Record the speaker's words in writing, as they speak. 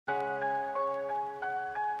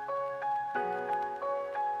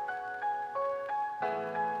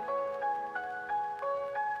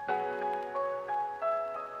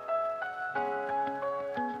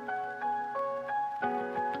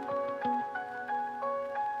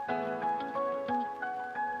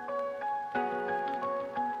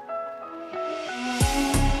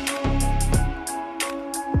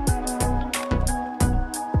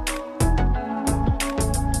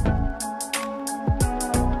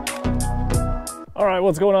All right,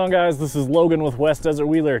 what's going on, guys? This is Logan with West Desert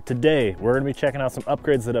Wheeler. Today, we're gonna be checking out some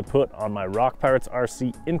upgrades that I put on my Rock Pirates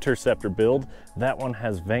RC Interceptor build. That one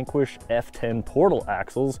has Vanquish F10 portal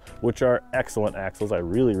axles, which are excellent axles. I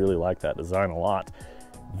really like that design a lot.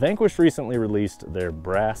 Vanquish recently released their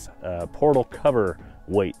brass portal cover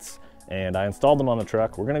weights, and I installed them on the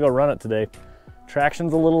truck. We're gonna go run it today.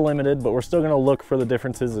 Traction's a little limited, but we're still gonna look for the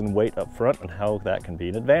differences in weight up front and how that can be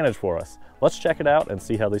an advantage for us. Let's check it out and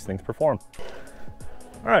see how these things perform.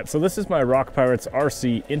 All right, so this is my Rock Pirates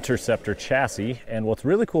RC Interceptor chassis, and what's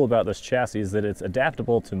really cool about this chassis is that it's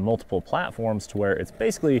adaptable to multiple platforms to where it's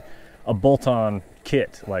basically a bolt-on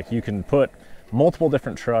kit. Like, you can put multiple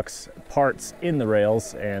different trucks parts in the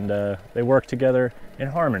rails and they work together in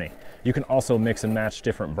harmony. You can also mix and match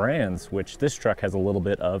different brands, which this truck has a little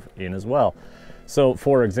bit of in as well. So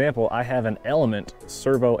for example, I have an Element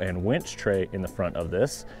servo and winch tray in the front of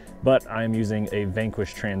this, but I'm using a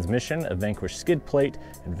Vanquish transmission, a Vanquish skid plate,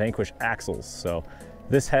 and Vanquish axles. So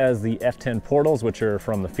this has the F10 portals, which are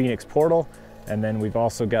from the Phoenix portal, and then we've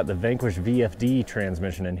also got the Vanquish VFD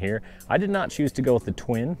transmission in here. I did not choose to go with the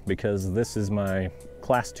twin because this is my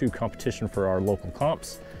Class 2 competition for our local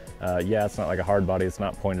comps. Yeah, it's not like a hard body, it's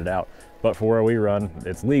not pointed out, but for where we run,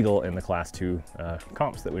 it's legal in the Class 2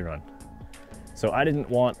 comps that we run. So I didn't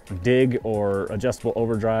want dig or adjustable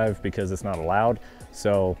overdrive because it's not allowed.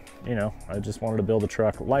 So, you know, I just wanted to build a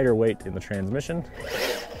truck lighter weight in the transmission.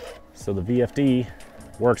 So the VFD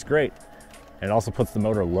works great. And it also puts the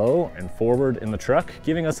motor low and forward in the truck,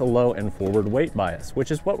 giving us a low and forward weight bias, which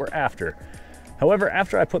is what we're after. However,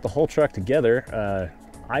 after I put the whole truck together,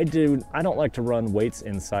 I don't like to run weights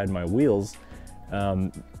inside my wheels.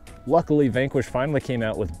 Luckily, Vanquish finally came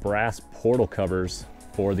out with brass portal covers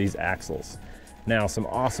for these axles. Now, some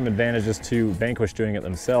awesome advantages to Vanquish doing it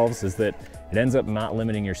themselves is that it ends up not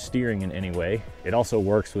limiting your steering in any way. It also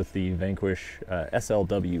works with the Vanquish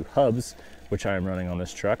SLW hubs, which I am running on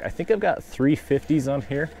this truck. I think I've got 350s on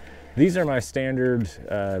here. These are my standard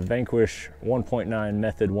Vanquish 1.9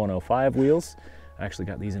 Method 105 wheels. I actually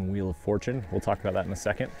got these in Wheel of Fortune. We'll talk about that in a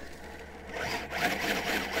second.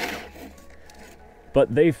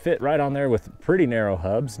 But they fit right on there with pretty narrow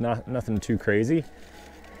hubs, nothing too crazy.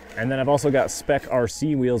 And then I've also got Spec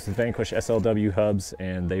RC wheels with Vanquish SLW hubs,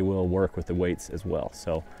 and they will work with the weights as well.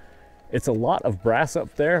 So it's a lot of brass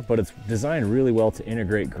up there, but it's designed really well to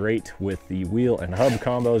integrate great with the wheel and hub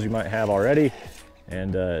combos you might have already.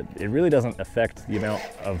 And it really doesn't affect the amount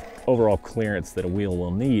of overall clearance that a wheel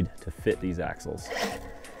will need to fit these axles.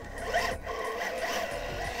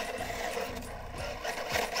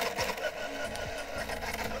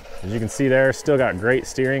 As you can see there, still got great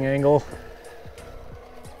steering angle.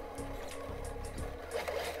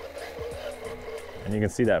 And you can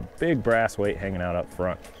see that big brass weight hanging out up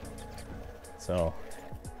front. So,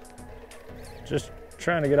 just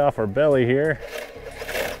trying to get off our belly here.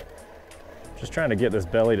 Just trying to get this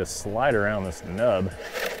belly to slide around this nub.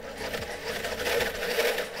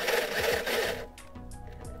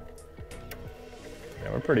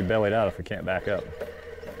 Yeah, we're pretty bellied out if we can't back up.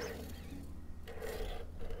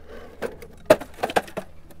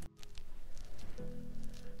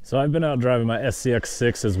 So I've been out driving my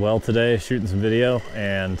SCX6 as well today, shooting some video,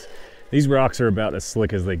 and these rocks are about as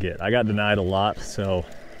slick as they get. I got denied a lot, so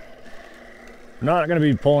I'm not gonna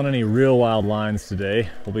be pulling any real wild lines today.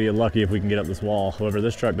 We'll be lucky if we can get up this wall. However,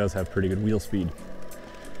 this truck does have pretty good wheel speed.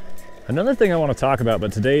 Another thing I wanna talk about,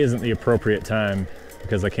 but today isn't the appropriate time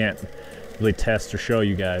because I can't really test or show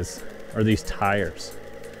you guys, are these tires.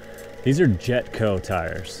 These are Jetco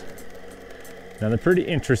tires. Now they're pretty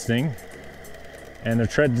interesting, and their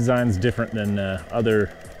tread design is different than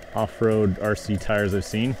other off-road RC tires I've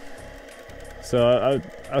seen. So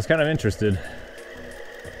I was kind of interested.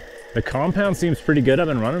 The compound seems pretty good. I've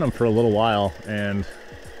been running them for a little while, and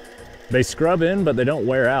they scrub in, but they don't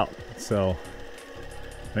wear out. So,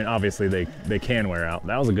 I mean, obviously they can wear out.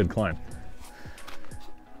 That was a good climb.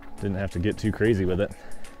 Didn't have to get too crazy with it.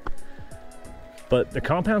 But the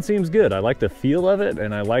compound seems good. I like the feel of it,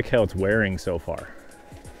 and I like how it's wearing so far.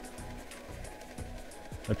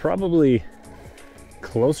 They're probably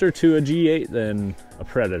closer to a G8 than a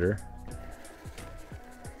Predator.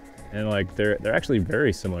 And like they're actually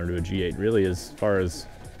very similar to a G8, really, as far as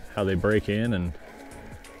how they break in and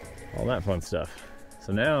all that fun stuff.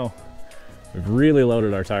 So now we've really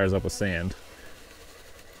loaded our tires up with sand,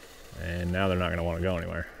 and now they're not gonna wanna go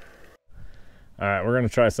anywhere. All right, we're gonna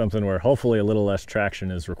try something where hopefully a little less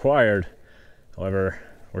traction is required. However,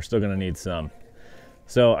 we're still gonna need some.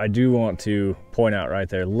 So I do want to point out right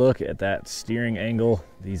there, look at that steering angle,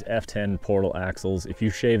 these F10 portal axles. If you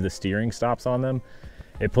shave the steering stops on them,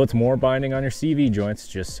 it puts more binding on your CV joints,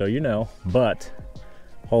 just so you know, but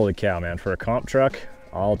Holy cow, man, for a comp truck,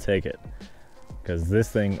 I'll take it, because this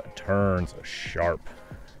thing turns sharp.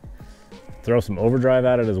 Throw some overdrive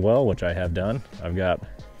at it as well, which I have done. I've got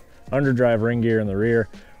underdrive ring gear in the rear,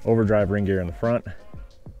 overdrive ring gear in the front.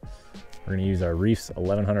 We're gonna use our Reef's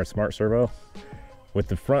 1100 Smart Servo. With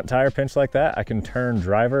the front tire pinch like that, I can turn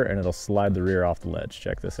driver and it'll slide the rear off the ledge.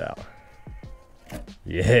 Check this out.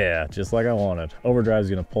 Yeah, just like I wanted. Overdrive is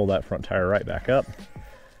gonna pull that front tire right back up.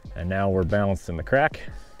 And now we're balanced in the crack.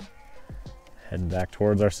 Heading back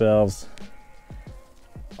towards ourselves.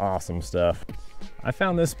 Awesome stuff. I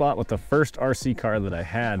found this spot with the first RC car that I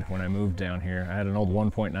had when I moved down here. I had an old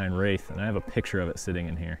 1.9 Wraith and I have a picture of it sitting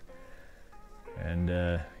in here. And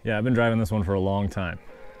yeah, I've been driving this one for a long time.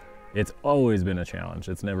 It's always been a challenge.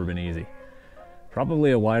 It's never been easy.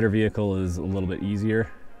 Probably a wider vehicle is a little bit easier,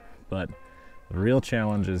 but the real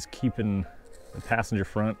challenge is keeping the passenger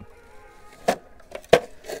front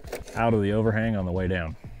out of the overhang on the way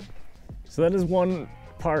down. So that is one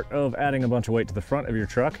part of adding a bunch of weight to the front of your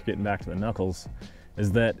truck, getting back to the knuckles, is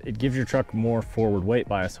that it gives your truck more forward weight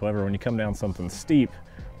bias. However, when you come down something steep,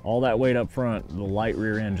 all that weight up front, the light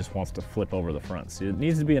rear end just wants to flip over the front. So it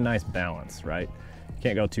needs to be a nice balance, right? You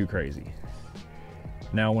can't go too crazy.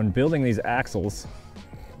 Now, when building these axles,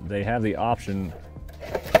 they have the option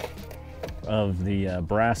of the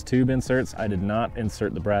brass tube inserts. I did not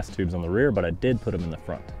insert the brass tubes on the rear, but I did put them in the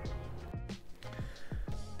front.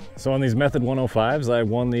 So on these Method 105s, I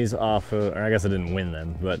won these off, or I guess I didn't win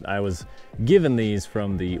them, but I was given these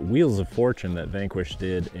from the Wheels of Fortune that Vanquish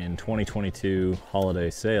did in 2022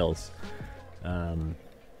 holiday sales. I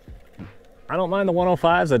don't mind the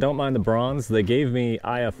 105s, I don't mind the bronze. They gave me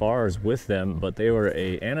IFRs with them, but they were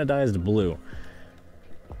a anodized blue.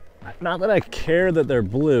 Not that I care that they're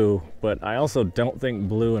blue, but I also don't think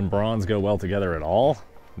blue and bronze go well together at all.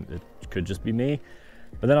 It could just be me.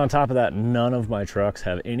 But then on top of that, none of my trucks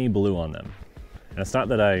have any blue on them. And it's not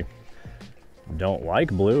that I don't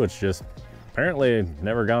like blue, it's just apparently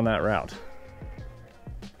never gone that route.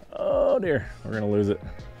 Oh dear, we're gonna lose it.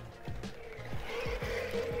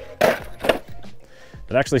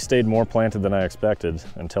 It actually stayed more planted than I expected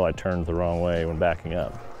until I turned the wrong way when backing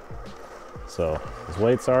up. So these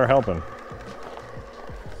weights are helping.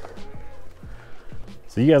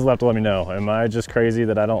 So you guys will have to let me know, am I just crazy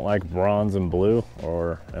that I don't like bronze and blue,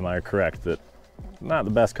 or am I correct that not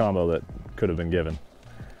the best combo that could have been given?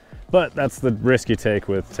 But that's the risk you take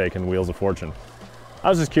with taking Wheels of Fortune. I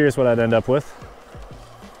was just curious what I'd end up with.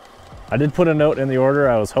 I did put a note in the order.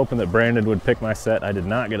 I was hoping that Brandon would pick my set. I did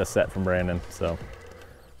not get a set from Brandon, so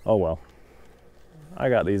oh well. I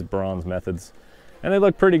got these bronze Methods, and they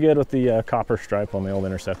look pretty good with the copper stripe on the old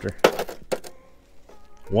Interceptor.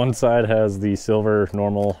 One side has the silver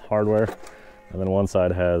normal hardware, and then one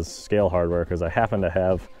side has scale hardware, because I happen to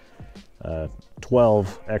have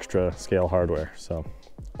 12 extra scale hardware, so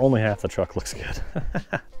only half the truck looks good.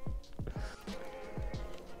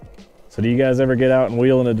 So do you guys ever get out and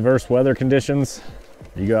wheel in diverse weather conditions?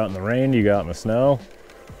 You go out in the rain, you go out in the snow?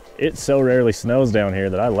 It so rarely snows down here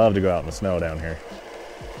that I love to go out in the snow down here.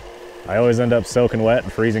 I always end up soaking wet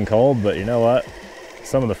and freezing cold, but you know what?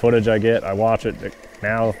 Some of the footage I get, I watch it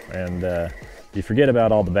now, and you forget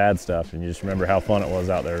about all the bad stuff, and you just remember how fun it was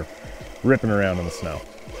out there ripping around in the snow.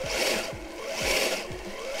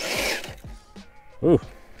 Ooh,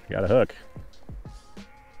 got a hook.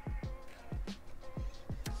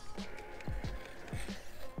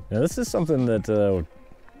 Now this is something that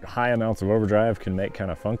high amounts of overdrive can make kind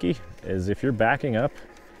of funky, is if you're backing up,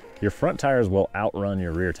 your front tires will outrun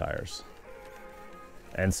your rear tires.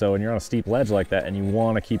 And so when you're on a steep ledge like that and you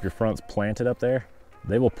want to keep your fronts planted up there,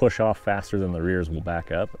 they will push off faster than the rears will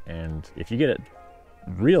back up. And if you get it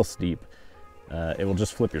real steep, it will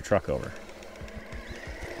just flip your truck over.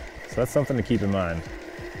 So that's something to keep in mind.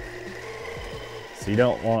 So you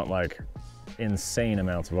don't want like insane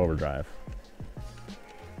amounts of overdrive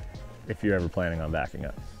if you're ever planning on backing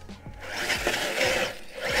up.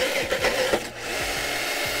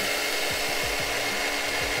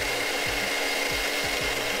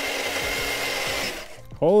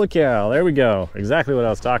 Holy cow, there we go. Exactly what I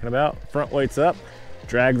was talking about. Front weight's up,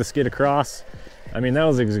 drag the skid across. I mean, that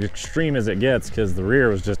was as extreme as it gets, because the rear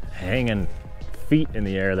was just hanging feet in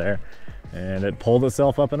the air there, and it pulled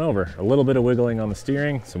itself up and over. A little bit of wiggling on the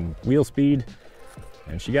steering, some wheel speed,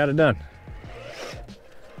 and she got it done.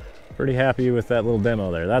 Pretty happy with that little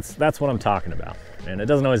demo there. That's what I'm talking about. And it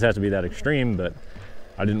doesn't always have to be that extreme, but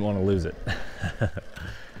I didn't want to lose it.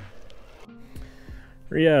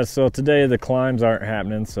 Yeah, so today the climbs aren't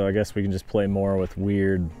happening, so I guess we can just play more with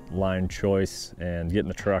weird line choice and getting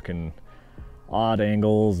the truck in odd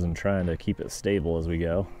angles and trying to keep it stable as we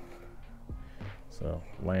go. So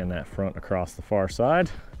land that front across the far side.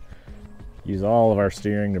 Use all of our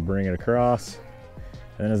steering to bring it across.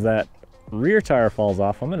 And as that rear tire falls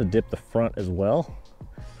off, I'm gonna dip the front as well.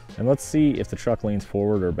 And let's see if the truck leans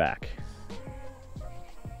forward or back.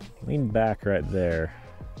 Lean back right there.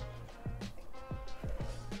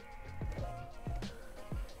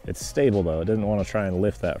 It's stable though, it didn't want to try and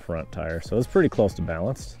lift that front tire, so it's pretty close to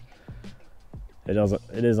balanced. It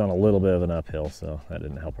is on a little bit of an uphill, so that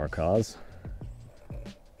didn't help our cause.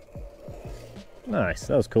 Nice,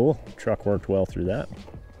 that was cool. Truck worked well through that.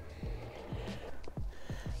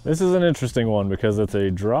 This is an interesting one because it's a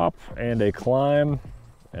drop and a climb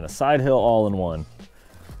and a side hill all in one.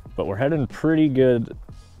 But we're heading pretty good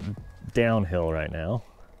downhill right now.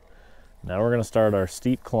 Now we're gonna start our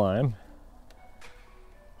steep climb.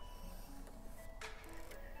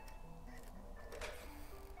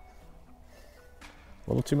 A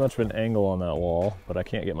little too much of an angle on that wall, but I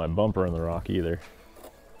can't get my bumper in the rock either.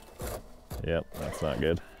 Yep, that's not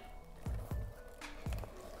good.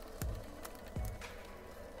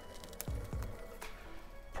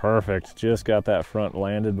 Perfect, just got that front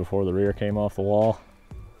landed before the rear came off the wall.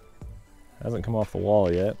 Hasn't come off the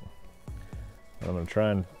wall yet. I'm gonna try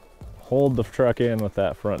and hold the truck in with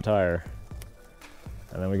that front tire.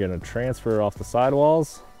 And then we're gonna transfer off the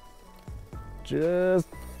sidewalls. Just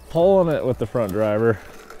pulling it with the front driver.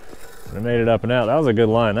 And I made it up and out. That was a good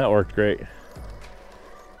line, that worked great.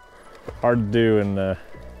 Hard to do in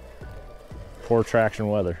poor traction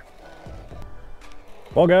weather.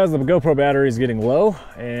 Well guys, the GoPro battery is getting low,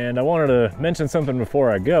 and I wanted to mention something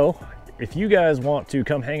before I go. If you guys want to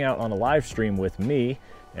come hang out on a live stream with me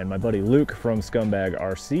and my buddy Luke from Scumbag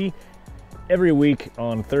RC every week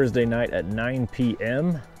on Thursday night at 9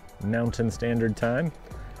 p.m. Mountain Standard Time,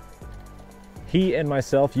 he and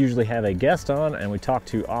myself usually have a guest on, and we talk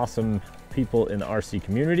to awesome people in the RC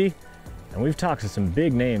community. And we've talked to some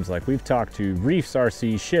big names, like we've talked to Reefs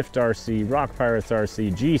RC, Shift RC, Rock Pirates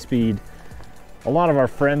RC, G-Speed, a lot of our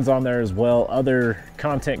friends on there as well, other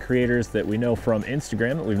content creators that we know from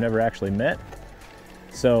Instagram that we've never actually met.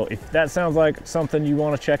 So if that sounds like something you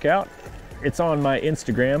want to check out, it's on my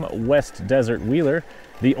Instagram, West Desert Wheeler.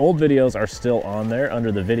 The old videos are still on there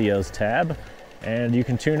under the videos tab, and you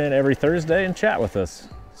can tune in every Thursday and chat with us.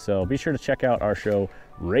 So be sure to check out our show,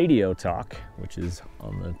 Radio Talk, which is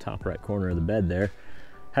on the top right corner of the bed there.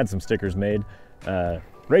 Had some stickers made.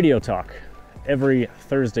 Radio Talk, every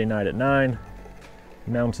Thursday night at 9,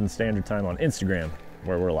 Mountain Standard Time on Instagram,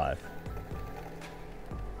 where we're live.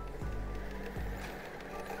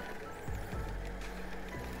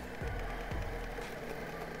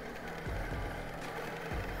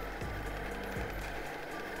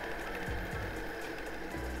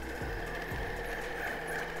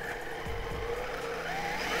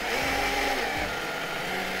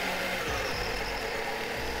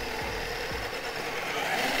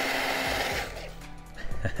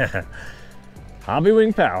 Hobby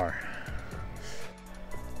Wing power.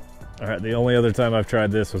 All right, the only other time I've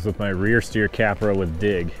tried this was with my rear steer Capra with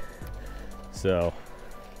dig. So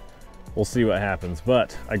we'll see what happens,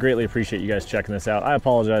 but I greatly appreciate you guys checking this out. I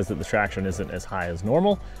apologize that the traction isn't as high as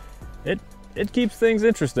normal. It keeps things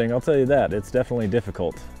interesting, I'll tell you that. It's definitely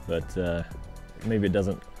difficult, but maybe it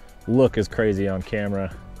doesn't look as crazy on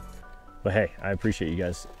camera. But hey, I appreciate you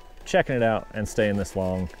guys checking it out and staying this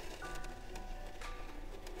long.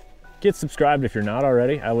 Get subscribed if you're not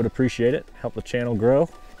already. I would appreciate it. Help the channel grow.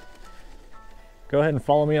 Go ahead and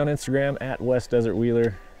follow me on Instagram at West Desert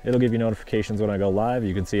Wheeler. It'll give you notifications when I go live.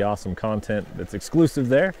 You can see awesome content that's exclusive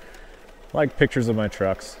there, like pictures of my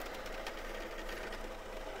trucks.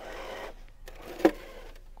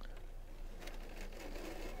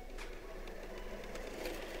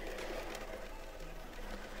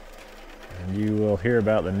 And you will hear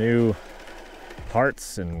about the new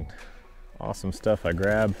parts and awesome stuff I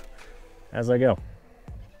grab as I go.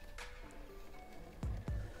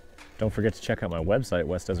 Don't forget to check out my website,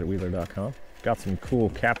 westdesertwheeler.com. Got some cool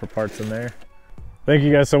Capra parts in there. Thank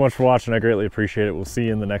you guys so much for watching. I greatly appreciate it. We'll see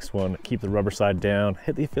you in the next one. Keep the rubber side down.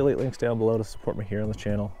 Hit the affiliate links down below to support me here on the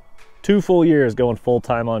channel. 2 full years going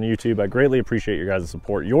full-time on YouTube. I greatly appreciate your guys'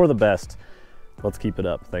 support. You're the best. Let's keep it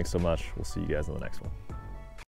up. Thanks so much. We'll see you guys in the next one.